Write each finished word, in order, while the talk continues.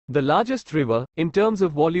The largest river, in terms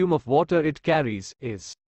of volume of water it carries,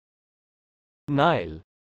 is Nile,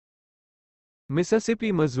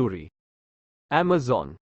 Mississippi, Missouri,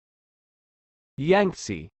 Amazon,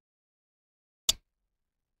 Yangtze.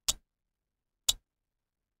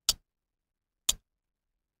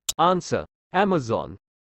 Answer: Amazon.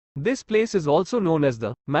 This place is also known as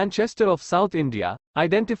the Manchester of South India.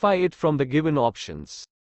 Identify it from the given options: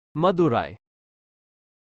 Madurai,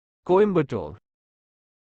 Coimbatore,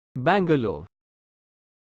 Bangalore,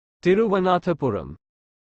 Tiruvananthapuram.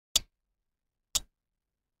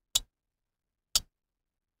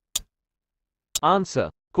 Answer: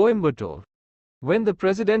 Coimbatore. When the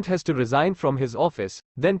president has to resign from his office,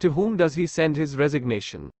 then to whom does he send his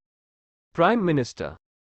resignation? Prime Minister,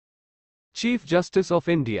 Chief Justice of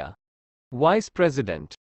India, Vice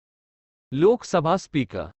President, Lok Sabha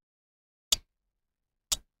Speaker.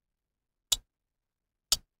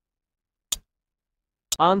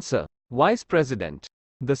 Answer: Vice President.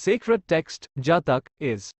 The sacred text, Jatak,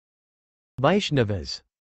 is Vaishnavas,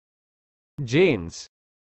 Jains,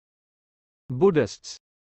 Buddhists,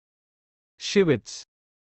 Shivits.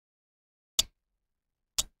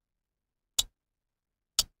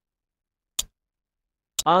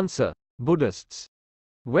 Answer: Buddhists.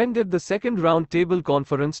 When did the Second Round Table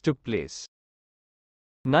Conference took place?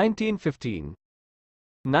 1915,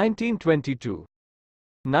 1922,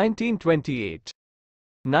 1928,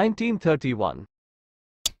 1931.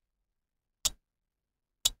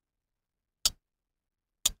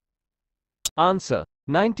 Answer: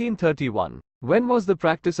 1931. When was the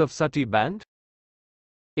practice of sati banned?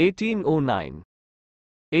 1809,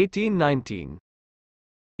 1819,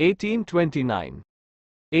 1829,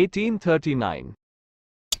 1839.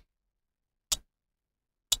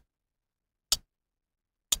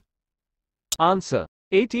 Answer: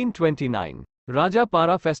 1829.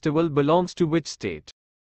 Rajapara festival belongs to which state?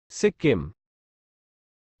 Sikkim,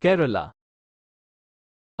 Kerala,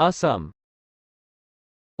 Assam,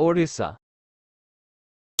 Orissa.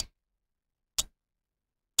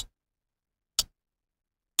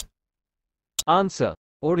 Answer: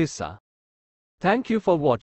 Orissa. Thank you for watching.